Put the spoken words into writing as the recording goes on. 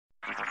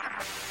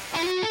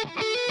HT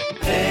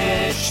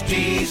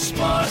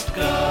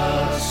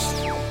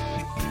Smartcast.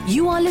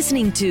 You are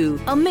listening to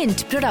a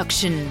Mint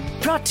production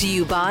brought to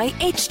you by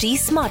HT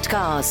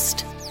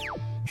Smartcast.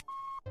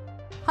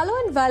 Hello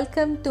and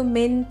welcome to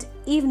Mint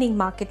Evening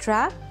Market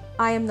Wrap.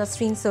 I am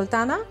Nasreen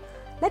Sultana.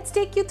 Let's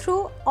take you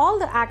through all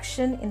the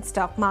action in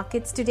stock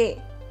markets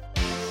today.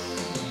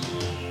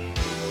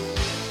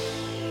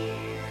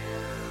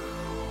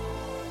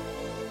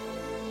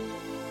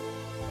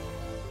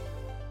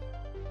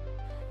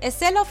 A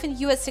sell-off in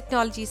US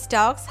technology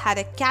stocks had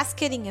a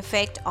cascading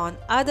effect on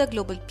other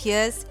global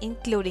peers,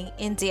 including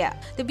India.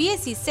 The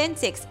BSE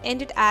Sensex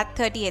ended at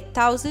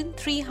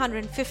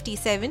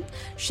 38,357,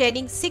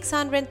 shedding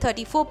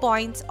 634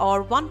 points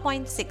or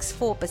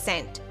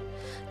 1.64%.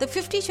 The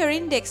 50-share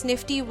index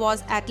Nifty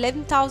was at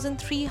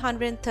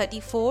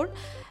 11,334,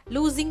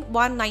 losing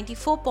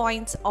 194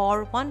 points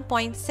or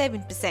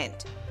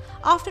 1.7%.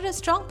 After a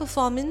strong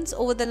performance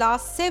over the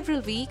last several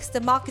weeks,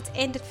 the markets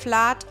ended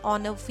flat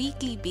on a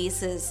weekly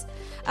basis.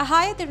 A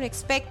higher than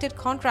expected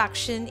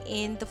contraction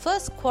in the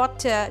first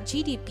quarter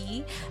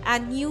GDP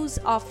and news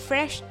of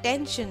fresh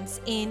tensions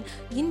in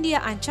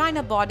India and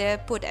China border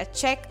put a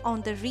check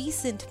on the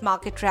recent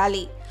market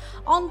rally.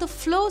 On the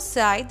flow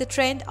side, the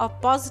trend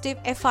of positive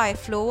FI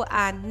flow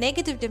and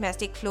negative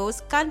domestic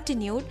flows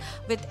continued,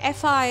 with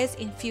FIs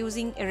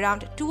infusing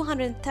around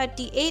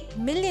 $238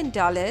 million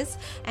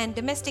and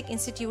domestic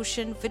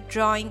institutions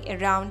withdrawing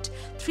around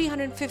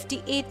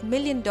 $358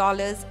 million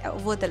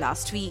over the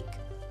last week.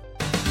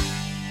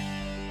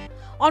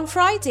 On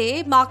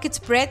Friday, markets'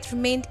 breadth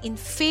remained in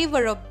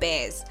favor of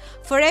bears.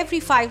 For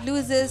every 5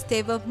 losers,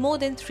 there were more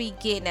than 3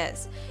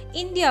 gainers.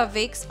 India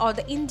VIX, or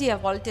the India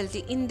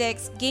Volatility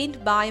Index,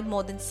 gained by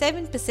more than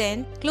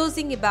 7%,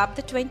 closing above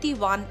the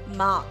 21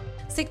 mark.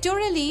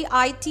 Sectorally,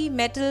 IT,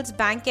 metals,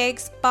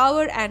 bankex,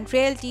 power and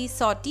realty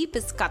saw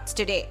deepest cuts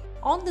today.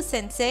 On the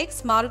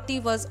Sensex,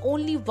 Maruti was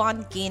only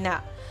one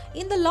gainer.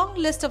 In the long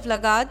list of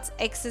laggards,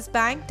 Axis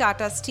Bank,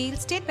 Tata Steel,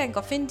 State Bank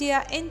of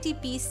India,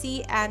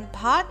 NTPC and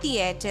Bharti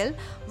Airtel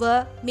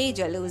were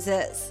major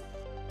losers.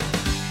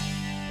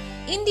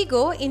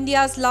 Indigo,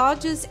 India's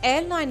largest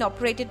airline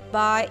operated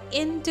by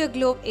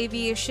Interglobe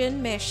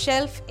Aviation, may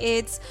shelf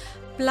its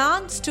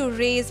plans to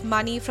raise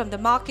money from the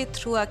market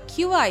through a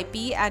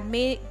QIP and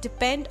may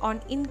depend on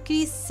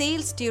increased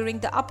sales during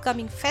the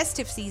upcoming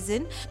festive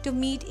season to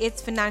meet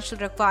its financial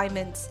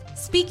requirements.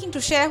 Speaking to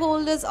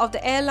shareholders of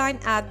the airline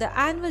at the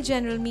annual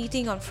general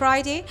meeting on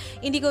Friday,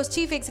 Indigo's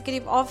Chief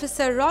Executive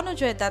Officer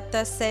Ronojoy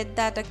Dutta said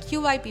that a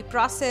QIP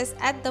process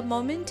at the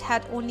moment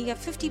had only a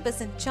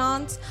 50%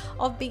 chance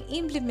of being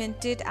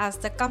implemented, as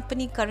the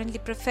company currently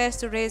prefers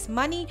to raise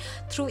money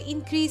through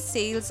increased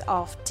sales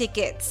of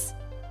tickets.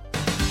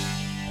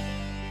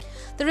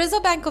 The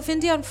Reserve Bank of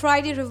India on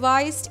Friday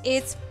revised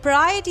its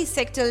priority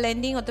sector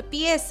lending, or the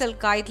PSL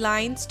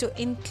guidelines, to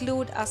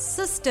include a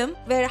system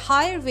where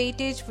higher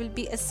weightage will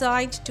be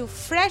assigned to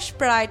fresh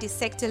priority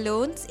sector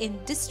loans in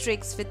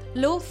districts with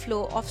low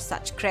flow of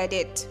such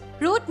credit.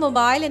 Route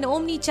Mobile, an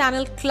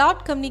omni-channel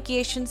cloud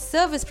communication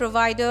service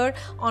provider,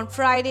 on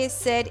Friday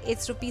said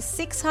its Rs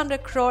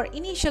 600 crore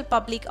initial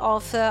public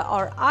offer,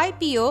 or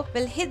IPO,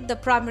 will hit the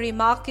primary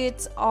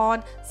markets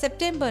on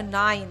September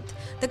 9th.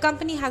 The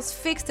company has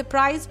fixed the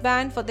price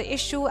band for the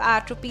issue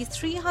at Rs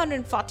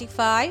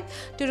 345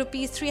 to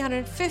Rs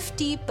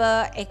 350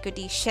 per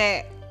equity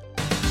share.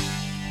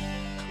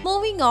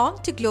 Moving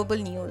on to global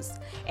news.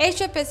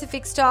 Asia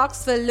Pacific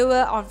stocks were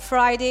lower on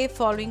Friday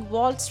following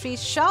Wall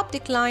Street's sharp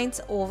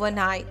declines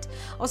overnight.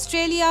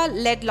 Australia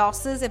led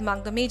losses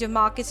among the major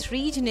markets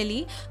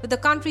regionally, with the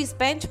country's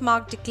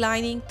benchmark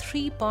declining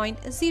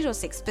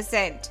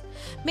 3.06%.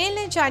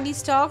 Mainland Chinese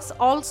stocks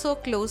also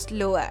closed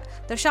lower.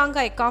 The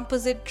Shanghai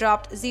Composite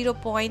dropped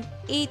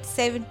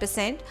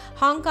 0.87%.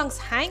 Hong Kong's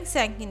Hang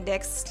Seng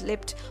Index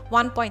slipped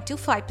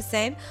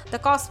 1.25%. The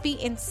Kospi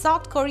in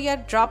South Korea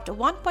dropped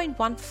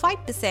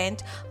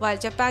 1.15%, while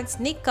Japan's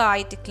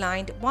Nikkei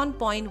declined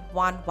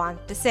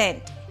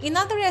 1.11%. In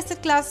other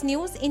asset class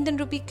news, Indian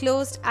rupee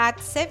closed at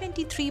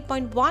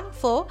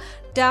 73.14,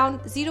 down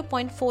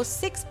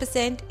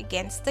 0.46%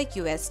 against the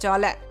US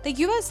dollar. The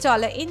US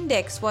dollar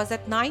index was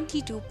at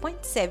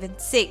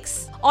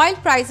 92.76. Oil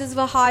prices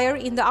were higher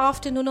in the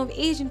afternoon of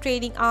Asian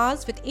trading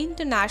hours, with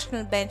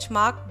international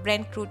benchmark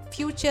Brent crude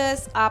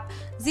futures up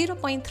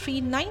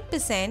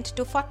 0.39%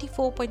 to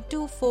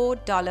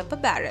 $44.24 per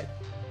barrel.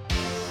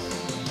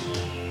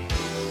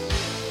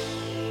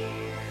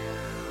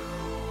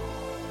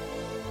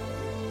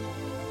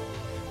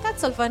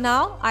 That's all for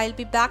now. I'll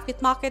be back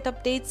with market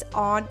updates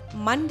on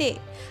Monday.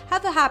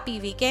 Have a happy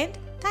weekend.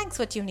 Thanks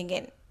for tuning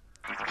in.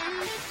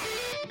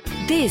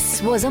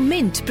 This was a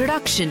Mint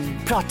production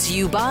brought to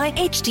you by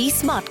HT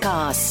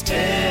Smartcast.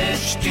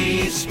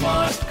 HT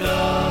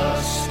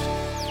Smartcast.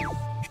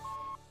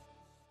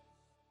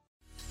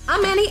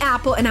 I'm Annie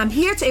Apple, and I'm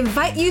here to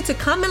invite you to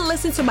come and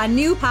listen to my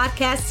new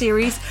podcast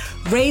series,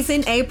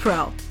 Raising a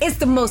Pro. It's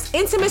the most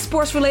intimate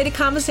sports-related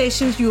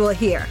conversations you will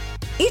hear.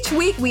 Each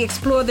week, we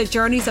explore the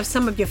journeys of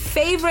some of your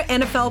favorite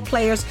NFL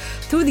players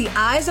through the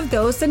eyes of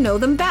those that know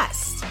them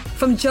best.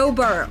 from Joe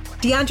Burrow,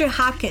 DeAndre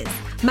Hopkins,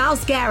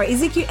 Myles Garrett,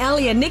 Ezekiel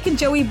Elliott, Nick and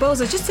Joey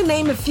Bosa, just to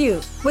name a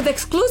few. With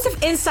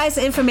exclusive insights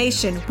and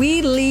information,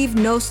 we leave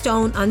no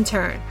stone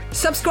unturned.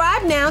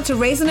 Subscribe now to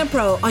Raising a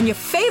Pro on your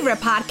favorite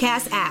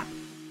podcast app.